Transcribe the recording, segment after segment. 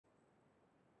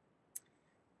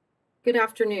Good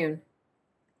afternoon.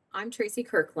 I'm Tracy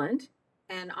Kirkland,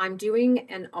 and I'm doing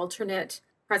an alternate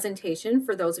presentation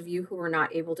for those of you who were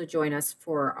not able to join us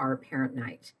for our parent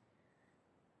night.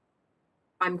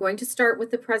 I'm going to start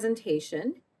with the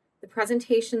presentation. The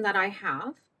presentation that I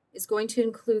have is going to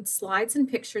include slides and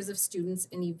pictures of students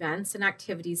and events and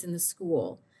activities in the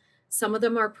school. Some of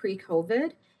them are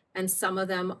pre-COVID, and some of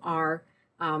them are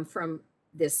from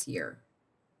this year.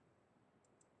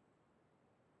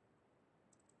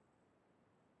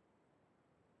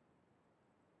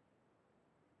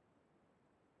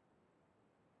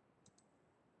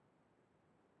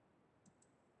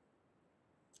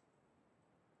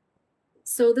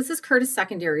 So this is Courtice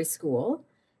Secondary School,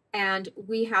 and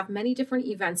we have many different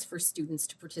events for students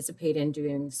to participate in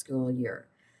during the school year.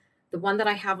 The one that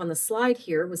I have on the slide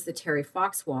here was the Terry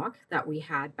Fox Walk that we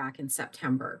had back in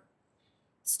September.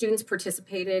 Students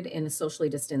participated in a socially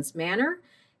distanced manner,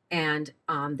 and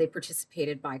they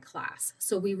participated by class.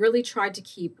 So we really tried to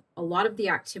keep a lot of the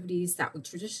activities that we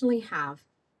traditionally have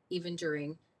even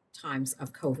during times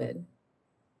of COVID.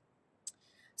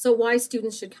 So why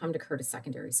students should come to Courtice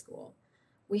Secondary School?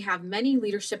 We have many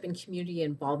leadership and community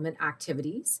involvement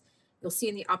activities. You'll see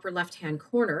in the upper left-hand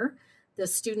corner, the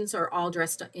students are all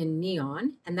dressed in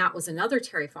neon, and that was another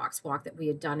Terry Fox Walk that we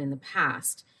had done in the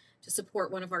past to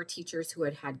support one of our teachers who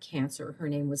had had cancer. Her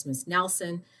name was Miss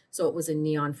Nelson, so it was a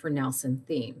Neon for Nelson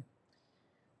theme.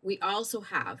 We also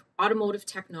have automotive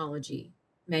technology,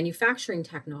 manufacturing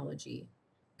technology,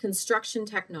 construction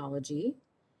technology,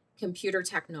 computer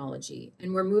technology,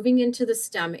 and we're moving into the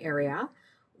STEM area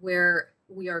where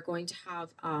we are going to have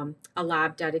a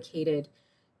lab dedicated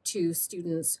to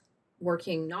students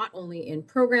working not only in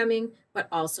programming, but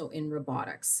also in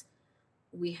robotics.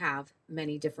 We have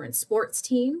many different sports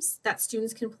teams that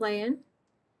students can play in,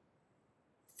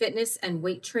 fitness and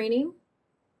weight training.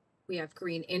 We have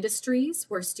green industries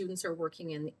where students are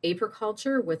working in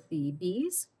apiculture with the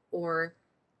bees, or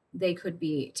they could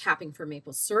be tapping for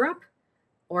maple syrup,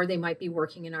 or they might be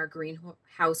working in our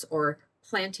greenhouse or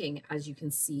planting, as you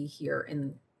can see here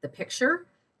in the picture.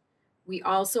 We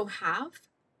also have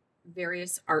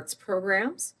various arts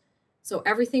programs. So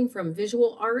everything from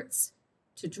visual arts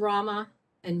to drama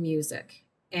and music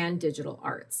and digital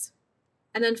arts.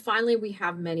 And then finally, we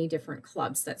have many different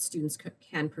clubs that students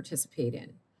can participate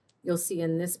in. You'll see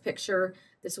in this picture,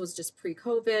 this was just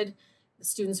pre-COVID. The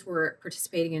students were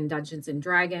participating in Dungeons and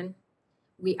Dragons.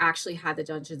 We actually had the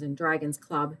Dungeons and Dragons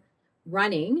Club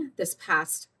running this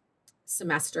past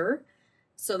semester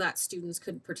so that students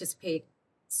could participate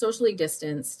socially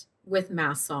distanced with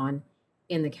masks on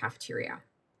in the cafeteria.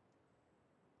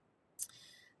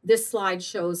 This slide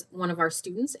shows one of our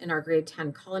students in our grade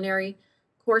 10 culinary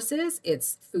courses.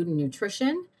 It's food and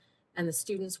nutrition, and the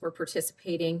students were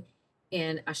participating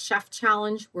in a chef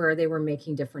challenge where they were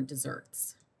making different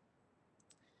desserts.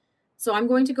 So I'm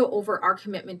going to go over our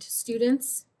commitment to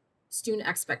students, student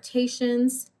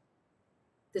expectations,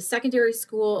 the secondary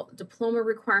school diploma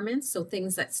requirements, so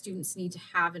things that students need to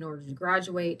have in order to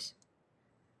graduate,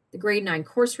 the grade 9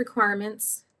 course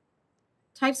requirements,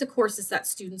 types of courses that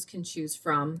students can choose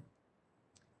from,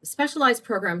 the specialized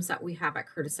programs that we have at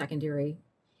Courtice Secondary,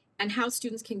 and how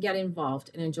students can get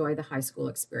involved and enjoy the high school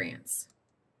experience.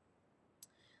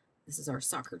 This is our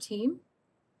soccer team.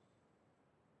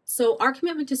 So our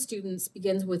commitment to students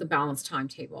begins with a balanced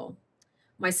timetable.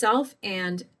 Myself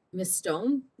and Ms.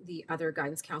 Stone, the other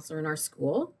guidance counselor in our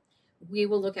school, we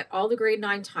will look at all the grade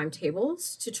 9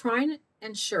 timetables to try and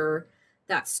ensure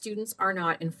that students are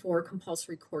not in 4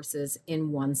 compulsory courses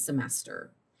in one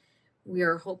semester. We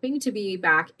are hoping to be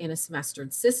back in a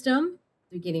semestered system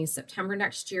beginning September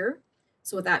next year.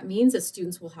 So what that means is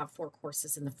students will have 4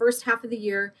 courses in the first half of the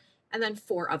year and then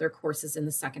 4 other courses in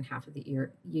the second half of the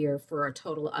year for a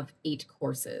total of 8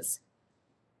 courses.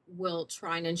 We'll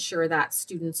try and ensure that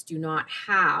students do not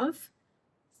have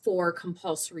 4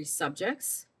 compulsory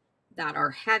subjects that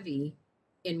are heavy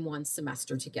in one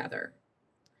semester together.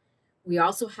 We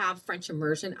also have French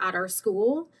immersion at our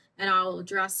school, and I'll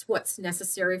address what's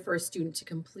necessary for a student to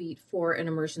complete for an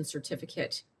immersion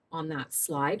certificate on that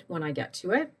slide when I get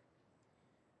to it.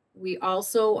 We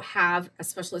also have a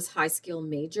specialist high skill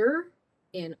major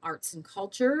in arts and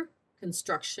culture,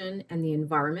 construction, and the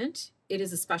environment. It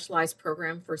is a specialized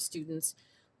program for students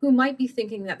who might be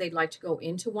thinking that they'd like to go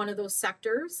into one of those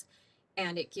sectors,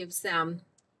 and it gives them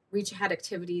reach ahead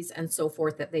activities and so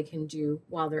forth that they can do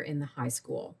while they're in the high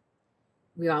school.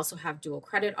 We also have dual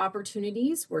credit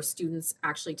opportunities where students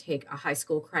actually take a high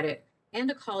school credit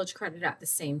and a college credit at the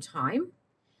same time.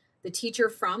 The teacher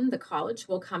from the college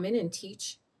will come in and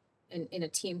teach in a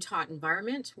team taught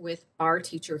environment with our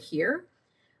teacher here.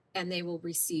 and they will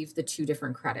receive the 2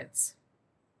 different credits.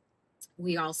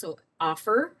 We also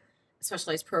offer a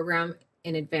specialized program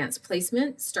in advanced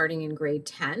placement starting in grade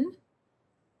 10.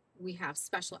 We have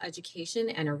special education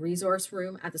and a resource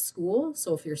room at the school.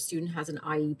 So if your student has an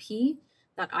IEP,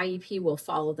 that IEP will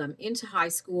follow them into high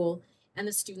school, and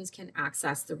the students can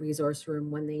access the resource room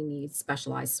when they need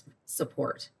specialized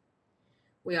support.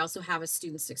 We also have a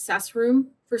student success room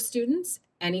for students,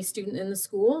 any student in the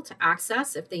school to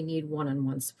access if they need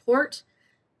one-on-one support.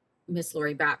 Miss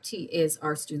Lori Bapti is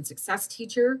our student success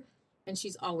teacher, and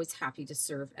she's always happy to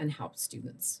serve and help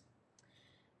students.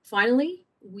 Finally,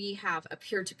 we have a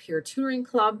peer-to-peer tutoring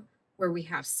club where we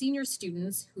have senior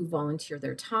students who volunteer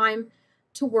their time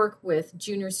to work with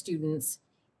junior students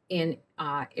in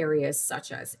areas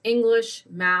such as English,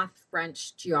 math,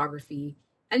 French, geography,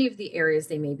 any of the areas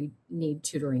they may need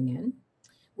tutoring in.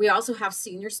 We also have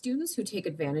senior students who take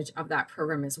advantage of that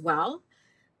program as well.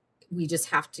 We just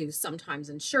have to sometimes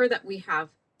ensure that we have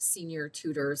senior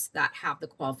tutors that have the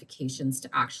qualifications to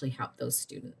actually help those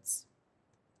students.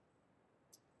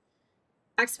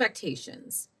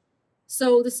 Expectations.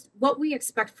 So what we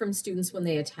expect from students when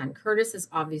they attend Courtice is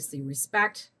obviously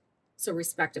respect. So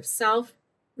respect of self,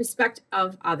 respect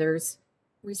of others,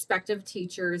 respect of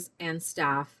teachers and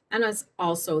staff, and as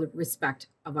also the respect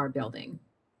of our building.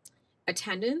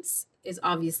 Attendance is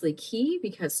obviously key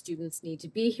because students need to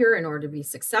be here in order to be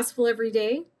successful every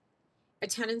day.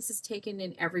 Attendance is taken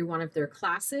in every one of their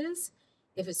classes.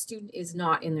 If a student is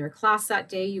not in their class that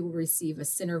day, you will receive a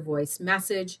center voice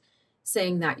message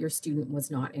saying that your student was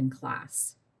not in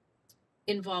class.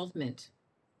 Involvement.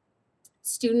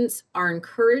 Students are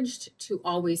encouraged to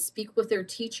always speak with their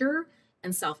teacher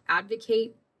and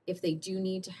self-advocate if they do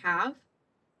need to have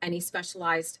any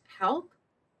specialized help,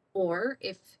 or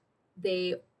if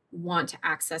they want to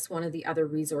access one of the other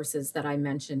resources that I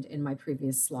mentioned in my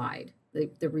previous slide,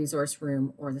 the resource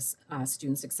room or the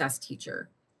student success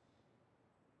teacher.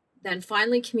 Then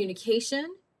finally,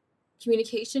 communication.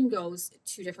 Communication goes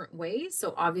 2 different ways.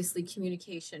 So obviously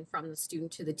communication from the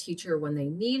student to the teacher when they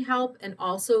need help, and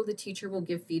also the teacher will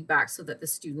give feedback so that the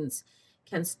students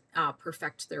can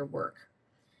perfect their work.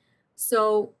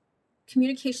 So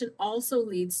communication also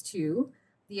leads to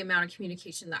the amount of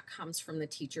communication that comes from the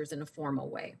teachers in a formal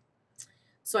way.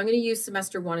 So I'm going to use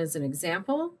semester 1 as an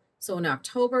example. So in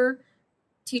October,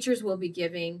 teachers will be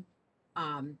giving,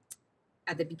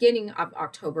 at the beginning of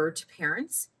October, to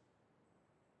parents,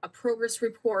 a progress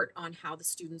report on how the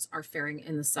students are faring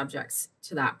in the subjects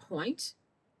to that point.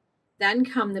 Then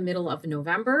come the middle of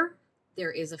November,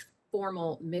 there is a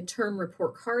formal midterm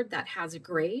report card that has a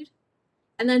grade.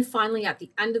 And then finally, at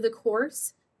the end of the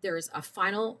course, there is a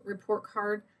final report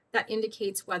card that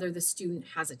indicates whether the student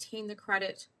has attained the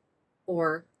credit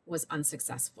or was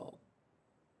unsuccessful.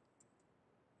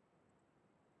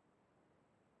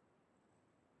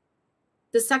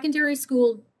 The secondary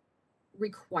school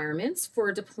requirements for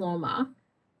a diploma,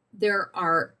 there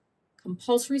are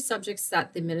compulsory subjects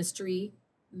that the ministry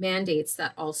mandates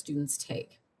that all students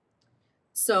take.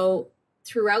 So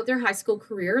throughout their high school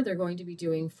career, they're going to be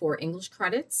doing 4 English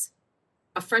credits,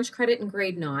 a French credit in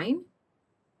grade 9,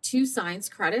 2 science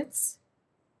credits,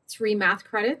 3 math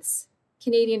credits,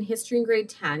 Canadian history in grade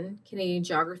 10, Canadian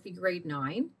geography grade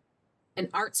 9, an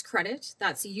arts credit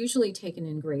that's usually taken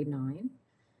in grade 9,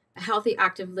 a healthy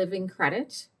active living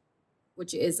credit,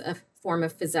 which is a form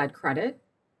of phys ed credit,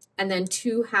 and then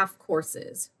 2 half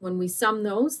courses. When we sum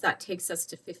those, that takes us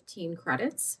to 15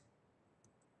 credits,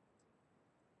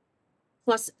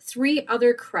 plus 3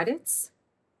 other credits,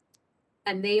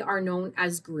 and they are known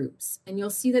as groups. And you'll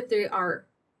see that they are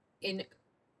in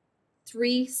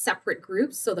 3 separate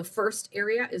groups. So the first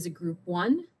area is a group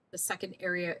 1, the second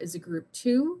area is a group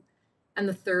 2, and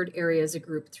the third area is a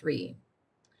group 3.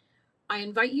 I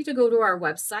invite you to go to our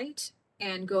website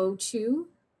and go to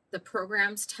the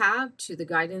programs tab, to the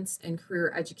guidance and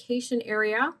career education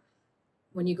area.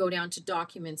 When you go down to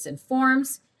documents and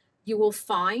forms, you will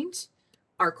find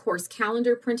our course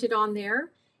calendar printed on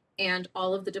there, and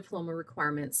all of the diploma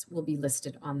requirements will be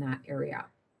listed on that area.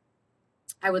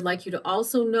 I would like you to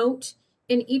also note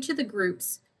in each of the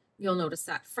groups, you'll notice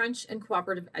that French and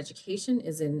cooperative education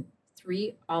is in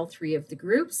all three of the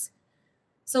groups.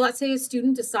 So let's say a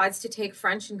student decides to take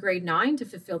French in grade 9 to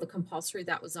fulfill the compulsory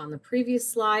that was on the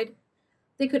previous slide.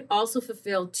 They could also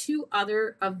fulfill 2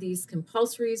 other of these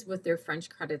compulsories with their French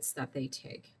credits that they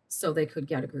take. So they could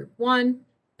get a group 1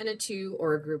 and a 2,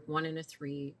 or a group 1 and a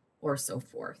 3, or so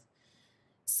forth.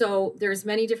 So there's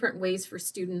many different ways for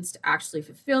students to actually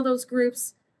fulfill those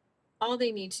groups. All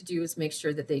they need to do is make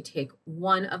sure that they take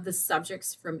one of the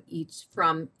subjects from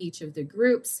each of the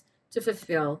groups to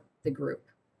fulfill the group.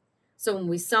 So when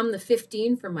we sum the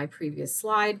 15 from my previous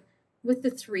slide with the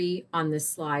 3 on this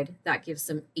slide, that gives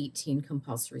them 18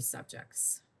 compulsory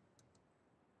subjects.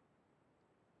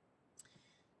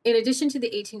 In addition to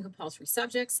the 18 compulsory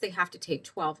subjects, they have to take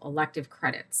 12 elective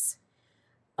credits.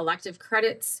 Elective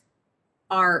credits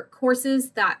are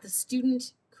courses that the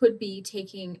student could be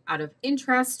taking out of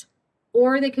interest,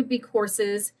 or they could be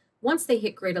courses once they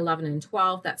hit grade 11 and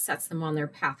 12 that sets them on their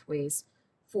pathways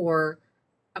for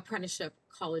apprenticeship,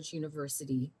 college,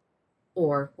 university,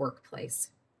 or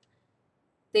workplace.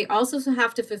 They also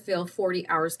have to fulfill 40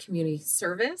 hours community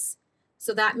service.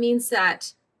 So that means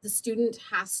that the student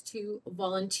has to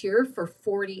volunteer for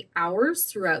 40 hours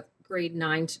throughout grade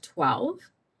 9 to 12.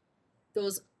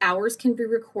 Those hours can be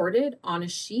recorded on a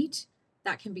sheet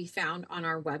that can be found on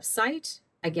our website,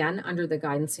 again, under the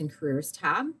Guidance and Careers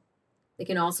tab. They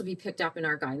can also be picked up in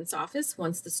our guidance office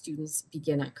once the students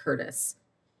begin at Courtice.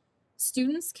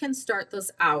 Students can start those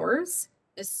hours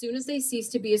as soon as they cease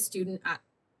to be a student at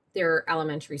their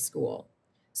elementary school.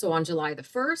 So on July the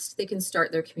 1st, they can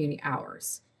start their community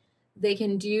hours. They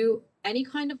can do any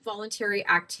kind of voluntary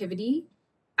activity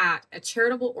at a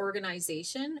charitable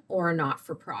organization or a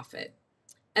not-for-profit.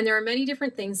 And there are many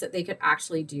different things that they could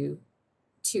actually do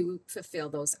to fulfill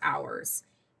those hours.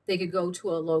 They could go to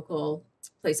a local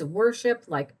place of worship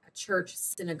like a church,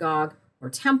 synagogue, or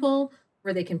temple,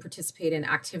 where they can participate in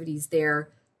activities there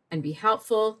and be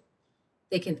helpful.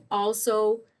 They can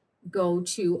also go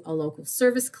to a local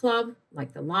service club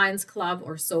like the Lions Club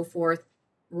or so forth,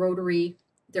 Rotary.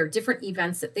 There are different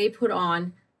events that they put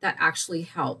on that actually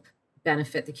help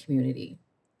benefit the community.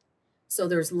 So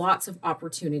there's lots of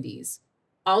opportunities.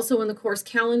 Also in the course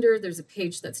calendar, there's a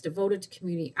page that's devoted to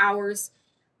community hours.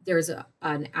 There's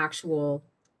an actual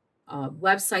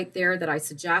website there that I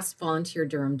suggest,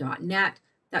 volunteerdurham.net,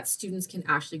 that students can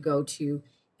actually go to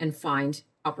and find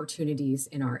opportunities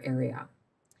in our area.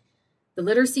 The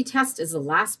literacy test is the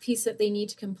last piece that they need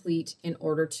to complete in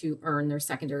order to earn their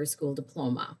secondary school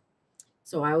diploma.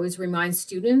 So I always remind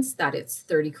students that it's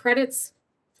 30 credits,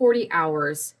 40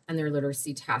 hours, and their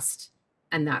literacy test,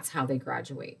 and that's how they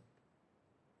graduate.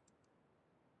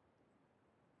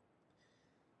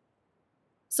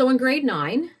 So in grade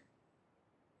 9,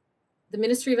 the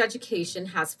Ministry of Education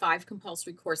has 5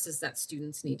 compulsory courses that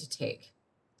students need to take.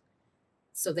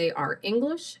 So they are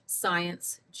English,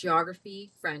 Science,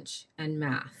 Geography, French, and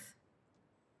Math.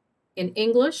 In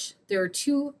English, there are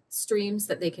 2 streams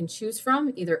that they can choose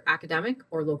from, either academic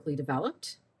or locally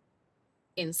developed.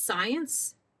 In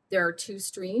Science, there are 2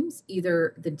 streams,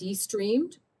 either the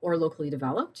de-streamed or locally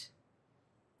developed.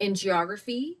 In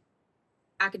Geography,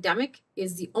 academic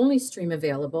is the only stream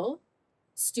available.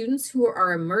 Students who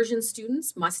are immersion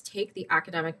students must take the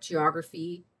academic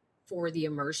geography for the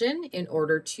immersion in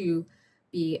order to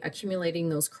be accumulating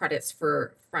those credits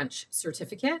for French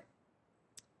certificate.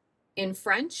 In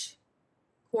French,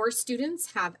 core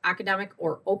students have academic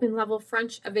or open level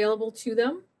French available to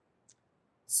them.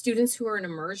 Students who are in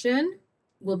immersion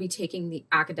will be taking the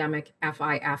academic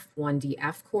FIF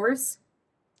 1DF course.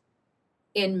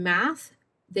 In Math,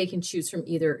 they can choose from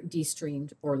either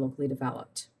de-streamed or locally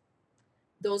developed.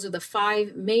 Those are the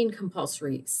 5 main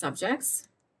compulsory subjects.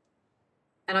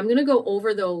 And I'm going to go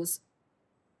over those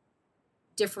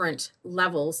different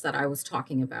levels that I was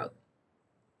talking about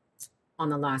on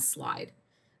the last slide.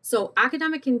 So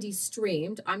academic and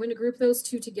de-streamed, I'm going to group those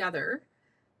 2 together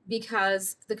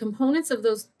because the components of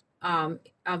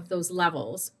those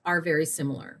levels are very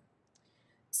similar.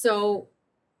 So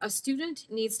a student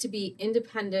needs to be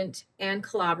independent and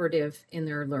collaborative in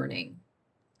their learning.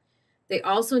 They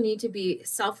also need to be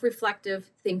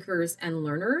self-reflective thinkers and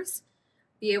learners,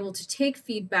 be able to take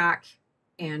feedback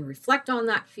and reflect on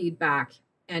that feedback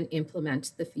and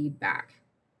implement the feedback.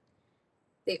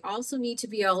 They also need to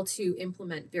be able to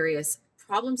implement various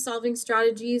problem-solving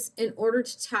strategies in order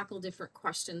to tackle different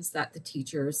questions that the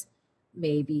teachers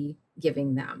may be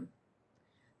giving them.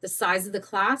 The size of the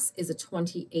class is a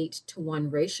 28-to-1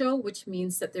 ratio, which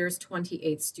means that there's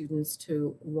 28 students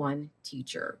to 1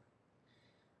 teacher.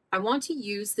 I want to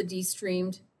use the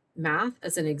de-streamed math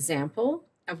as an example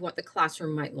of what the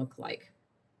classroom might look like.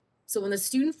 So when the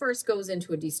student first goes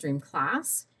into a de-streamed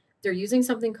class, they're using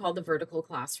something called the vertical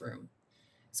classroom.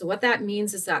 So what that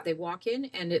means is that they walk in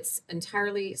and it's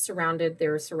entirely surrounded,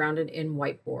 they're surrounded in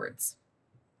whiteboards.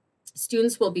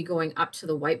 Students will be going up to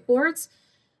the whiteboards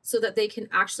so that they can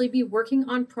actually be working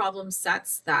on problem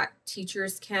sets that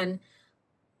teachers can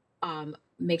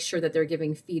make sure that they're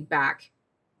giving feedback,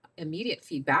 immediate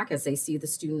feedback as they see the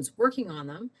students working on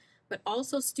them, but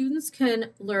also students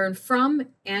can learn from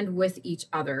and with each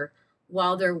other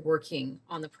while they're working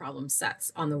on the problem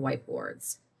sets on the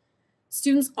whiteboards.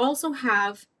 Students also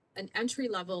have an entry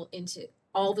level into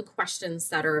all the questions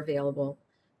that are available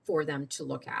for them to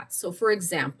look at. So for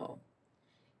example,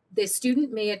 the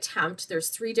student may attempt, there's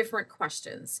 3 different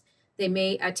questions. They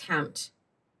may attempt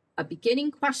a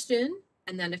beginning question,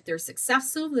 and then if they're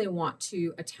successful, they want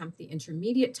to attempt the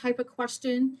intermediate type of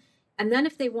question. And then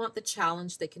if they want the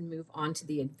challenge, they can move on to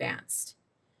the advanced.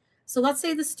 So let's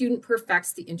say the student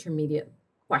perfects the intermediate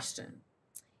question.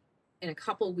 And a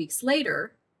couple weeks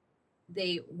later,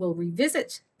 they will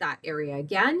revisit that area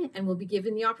again and will be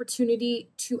given the opportunity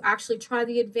to actually try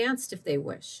the advanced if they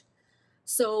wish.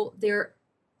 So they're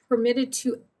permitted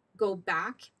to go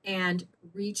back and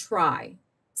retry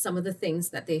some of the things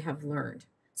that they have learned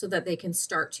so that they can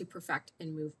start to perfect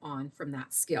and move on from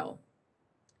that skill.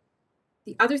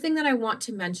 The other thing that I want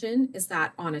to mention is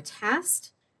that on a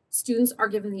test, students are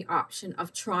given the option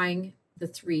of trying the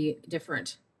 3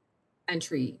 different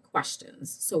entry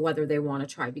questions. So whether they want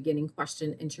to try beginning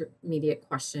question, intermediate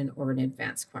question, or an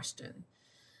advanced question.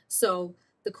 So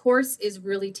the course is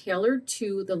really tailored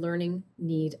to the learning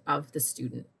need of the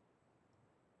student.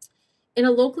 In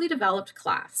a locally developed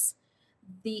class,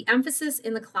 the emphasis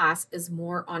in the class is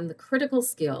more on the critical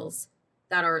skills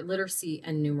that are literacy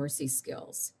and numeracy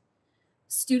skills.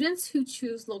 Students who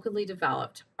choose locally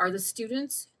developed are the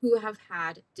students who have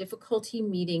had difficulty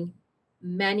meeting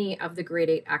many of the grade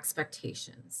 8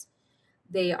 expectations.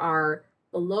 They are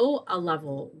below a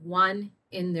level 1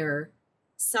 in their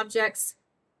subjects.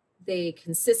 They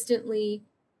consistently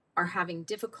are having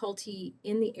difficulty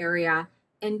in the area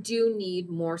and do need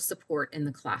more support in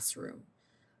the classroom.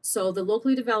 So the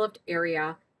locally developed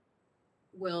area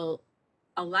will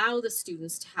allow the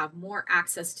students to have more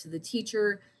access to the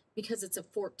teacher because it's a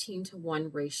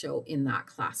 14-to-1 ratio in that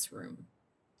classroom.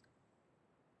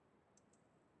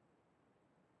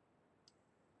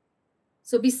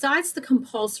 So besides the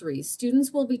compulsory,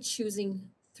 students will be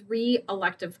choosing 3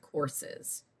 elective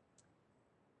courses.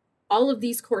 All of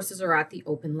these courses are at the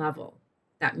open level.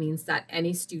 That means that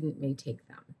any student may take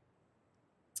them.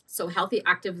 So healthy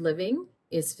active living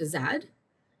is phys ed.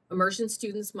 Immersion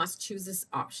students must choose this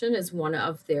option as one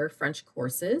of their French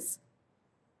courses.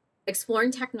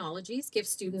 Exploring technologies gives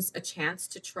students a chance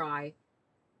to try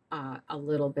a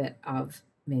little bit of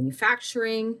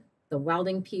manufacturing, the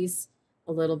welding piece,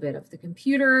 a little bit of the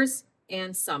computers,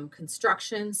 and some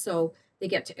construction. So they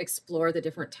get to explore the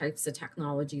different types of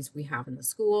technologies we have in the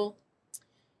school.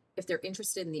 If they're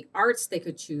interested in the arts, they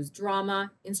could choose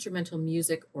drama, instrumental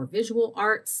music, or visual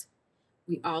arts.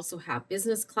 We also have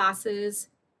business classes.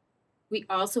 We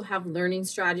also have learning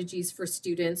strategies for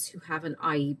students who have an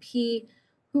IEP,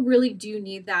 who really do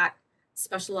need that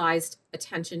specialized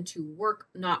attention to work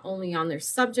not only on their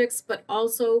subjects, but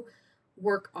also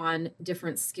work on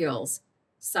different skills,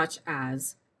 such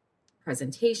as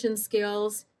presentation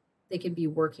skills. They can be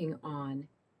working on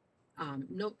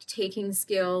note-taking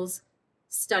skills,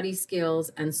 study skills,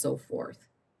 and so forth.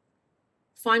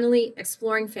 Finally,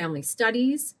 exploring family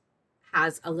studies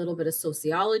has a little bit of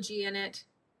sociology in it,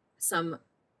 some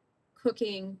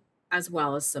cooking, as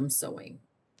well as some sewing.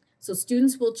 So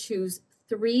students will choose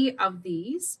 3 of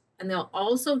these, and they'll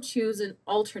also choose an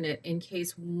alternate in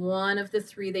case one of the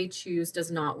 3 they choose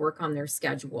does not work on their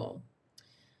schedule.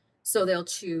 So they'll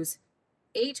choose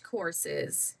 8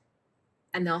 courses,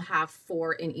 and they'll have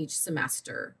 4 in each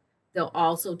semester. They'll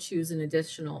also choose an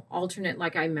additional alternate,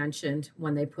 like I mentioned,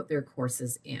 when they put their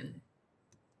courses in.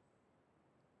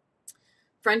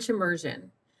 French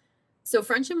immersion. So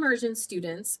French immersion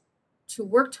students, to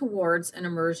work towards an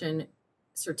immersion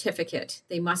certificate,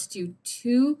 they must do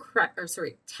 10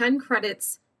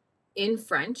 credits in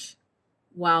French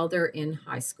while they're in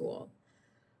high school.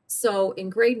 So in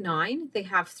grade 9, they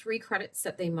have 3 credits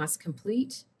that they must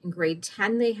complete. In grade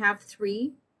 10, they have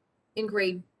 3. In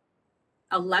grade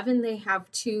 11, they have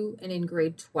 2. And in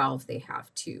grade 12, they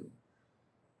have 2.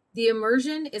 The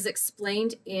immersion is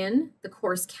explained in the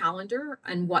course calendar,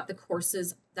 and what the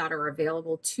courses that are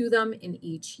available to them in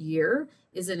each year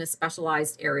is in a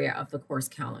specialized area of the course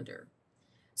calendar.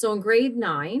 So in grade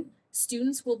 9,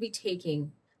 students will be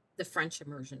taking the French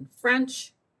immersion,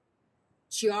 French,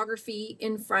 geography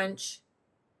in French,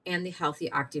 and the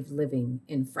healthy active living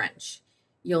in French.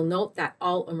 You'll note that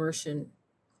all immersion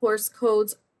course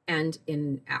codes end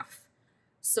in F.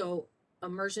 So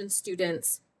immersion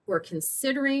students who are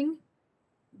considering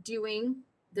doing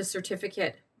the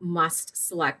certificate must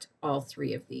select all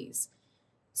 3 of these.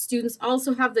 Students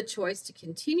also have the choice to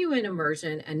continue in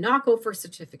immersion and not go for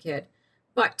certificate,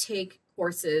 but take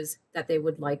courses that they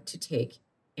would like to take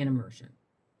in immersion.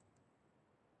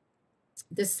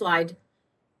 This slide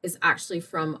is actually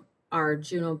from our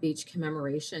Juno Beach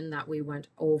commemoration that we went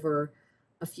over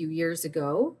a few years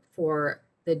ago for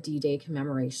the D-Day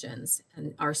commemorations.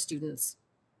 And our students,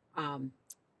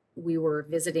 we were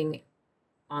visiting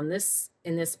in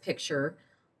this picture,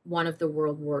 one of the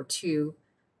World War II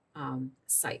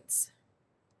sites.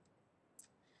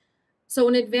 So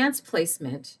in advanced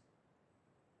placement,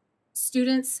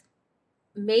 students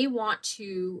may want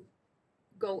to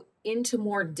go into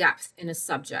more depth in a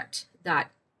subject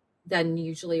than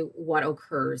usually what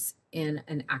occurs in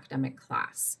an academic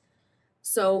class.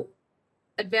 So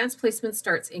advanced placement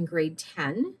starts in grade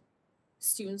 10.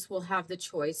 Students will have the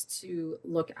choice to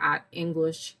look at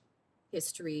English,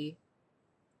 history,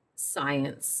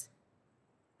 science,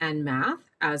 and math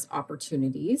as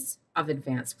opportunities of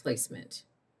advanced placement.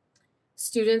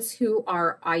 Students who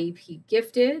are IEP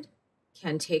gifted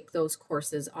can take those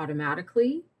courses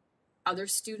automatically. Other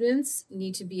students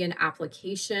need to be in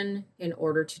application in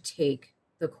order to take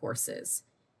the courses.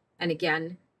 And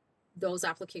again, those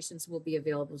applications will be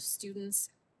available to students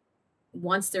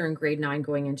once they're in grade 9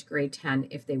 going into grade 10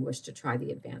 if they wish to try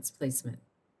the advanced placement.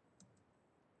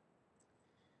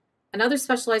 Another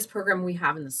specialized program we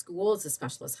have in the school is a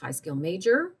specialist high skill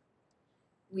major.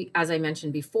 As I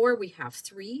mentioned before, we have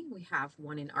 3. We have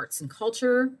one in arts and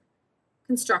culture,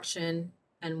 construction,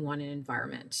 and one in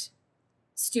environment.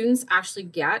 Students actually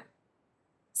get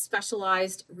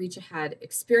specialized reach ahead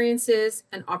experiences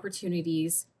and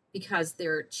opportunities because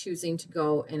they're choosing to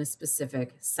go in a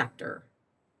specific sector.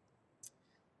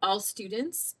 All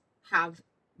students have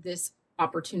this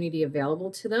opportunity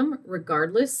available to them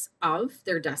regardless of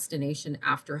their destination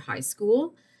after high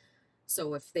school.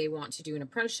 So if they want to do an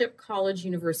apprenticeship, college,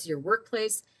 university, or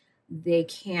workplace, they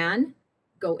can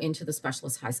go into the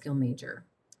specialist high skill major.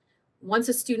 Once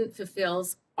a student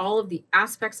fulfills all of the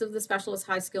aspects of the specialist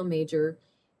high skill major,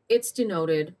 it's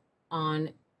denoted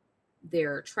on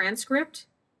their transcript,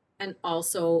 and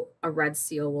also a red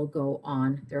seal will go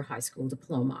on their high school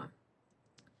diploma.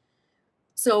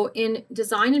 So in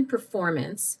design and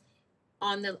performance,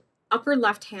 on the upper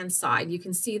left-hand side, you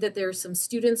can see that there's some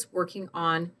students working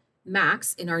on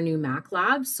Macs in our new Mac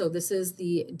lab. So this is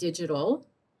the digital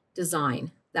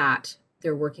design that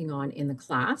they're working on in the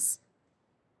class.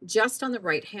 Just on the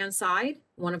right-hand side,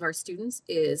 one of our students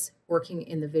is working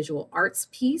in the visual arts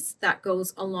piece that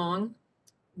goes along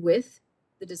with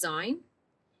the design.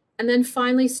 And then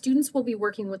finally, students will be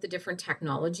working with the different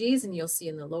technologies, and you'll see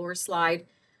in the lower slide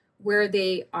where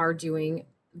they are doing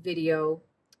video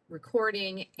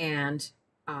recording and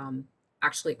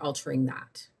actually altering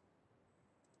that.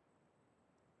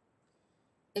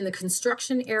 In the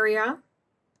construction area,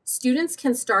 students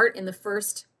can start in the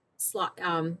first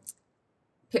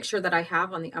picture that I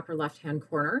have on the upper left-hand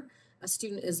corner. A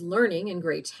student is learning in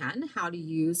grade 10 how to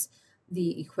use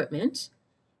the equipment.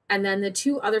 And then the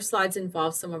 2 other slides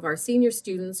involve some of our senior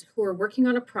students who are working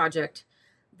on a project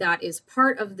that is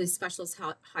part of the specialist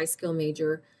high skill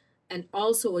major and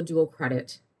also a dual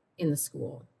credit in the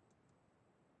school.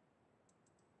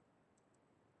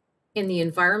 In the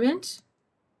environment,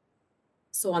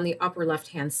 so on the upper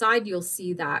left-hand side, you'll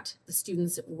see that the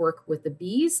students work with the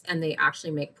bees and they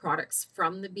actually make products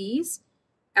from the bees.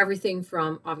 Everything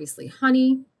from obviously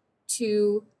honey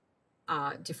to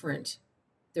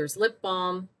there's lip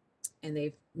balm, and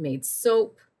they've made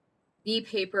soap, bee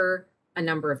paper, a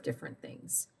number of different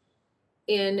things.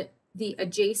 In the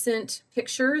adjacent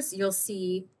pictures, you'll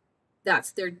see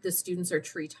that the students are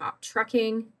treetop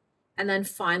trekking. And then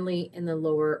finally, in the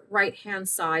lower right-hand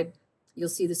side, you'll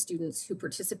see the students who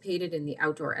participated in the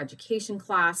outdoor education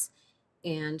class,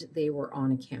 and they were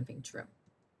on a camping trip.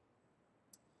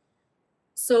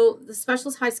 So the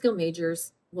specialist high skill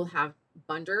majors will have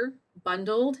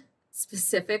bundled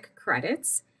specific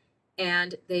credits,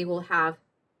 and they will have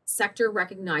sector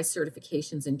recognized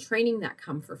certifications and training that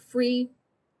come for free,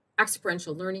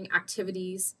 experiential learning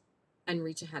activities, and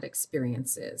reach ahead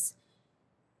experiences.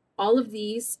 All of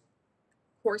these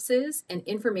courses and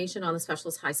information on the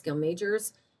specialist high skill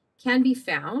majors can be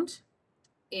found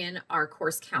in our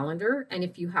course calendar. And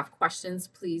if you have questions,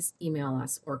 please email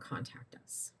us or contact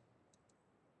us.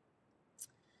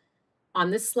 On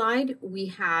this slide, we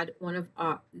had one of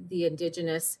the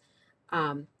Indigenous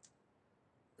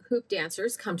hoop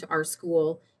dancers come to our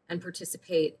school and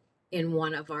participate in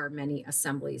one of our many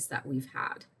assemblies that we've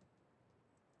had.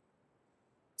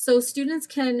 So students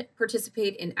can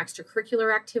participate in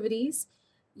extracurricular activities.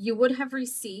 You would have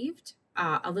received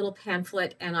a little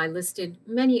pamphlet, and I listed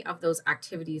many of those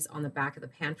activities on the back of the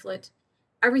pamphlet.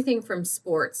 Everything from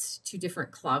sports to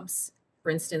different clubs, for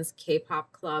instance,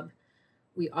 K-pop club.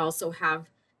 We also have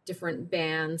different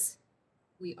bands.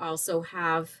 We also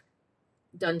have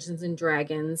Dungeons and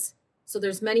Dragons. So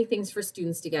there's many things for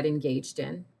students to get engaged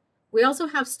in. We also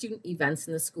have student events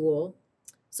in the school.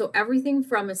 So everything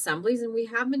from assemblies, and we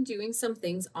have been doing some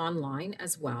things online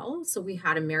as well. So we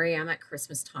had a Mariam at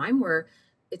Christmas time where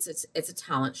it's a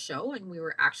talent show, and we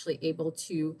were actually able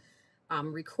to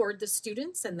record the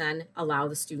students and then allow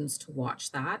the students to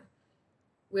watch that.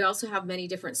 We also have many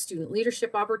different student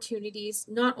leadership opportunities,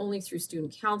 not only through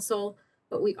student council,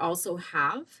 but we also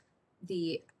have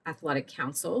the athletic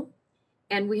council,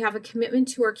 and we have a commitment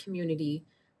to our community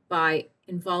by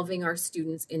involving our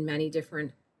students in many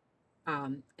different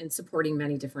and supporting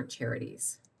many different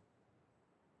charities.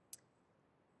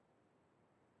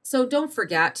 So don't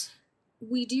forget,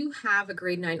 we do have a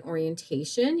grade 9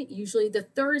 orientation, usually the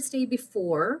Thursday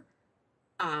before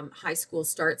high school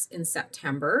starts in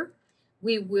September.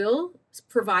 We will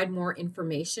provide more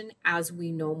information as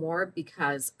we know more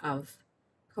because of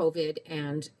COVID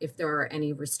and if there are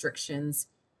any restrictions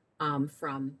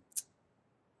from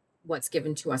what's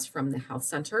given to us from the health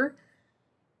center.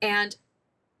 And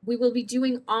we will be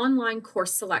doing online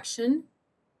course selection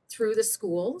through the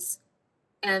schools,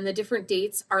 and the different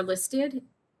dates are listed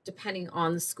depending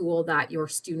on the school that your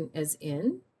student is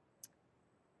in.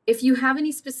 If you have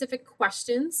any specific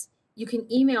questions, you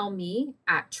can email me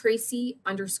at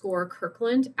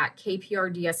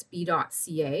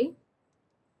tracy_kirkland@kprdsb.ca.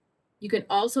 You can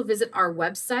also visit our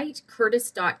website,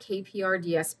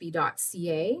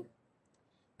 courtice.kprdsb.ca.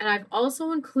 And I've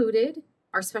also included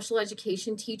our special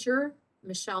education teacher,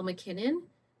 Michelle McKinnon.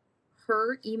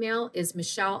 Her email is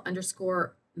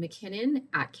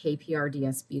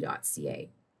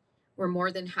michelle_mckinnon@kprdsb.ca. We're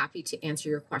more than happy to answer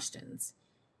your questions.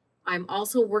 I'm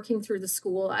also working through the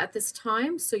school at this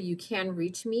time, so you can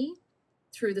reach me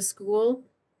through the school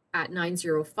at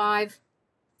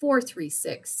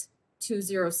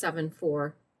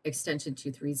 905-436-2074, extension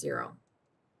 230.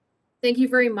 Thank you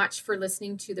very much for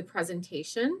listening to the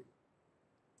presentation.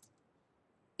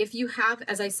 If you have,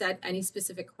 as I said, any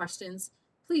specific questions,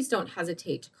 please don't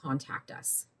hesitate to contact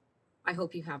us. I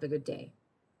hope you have a good day.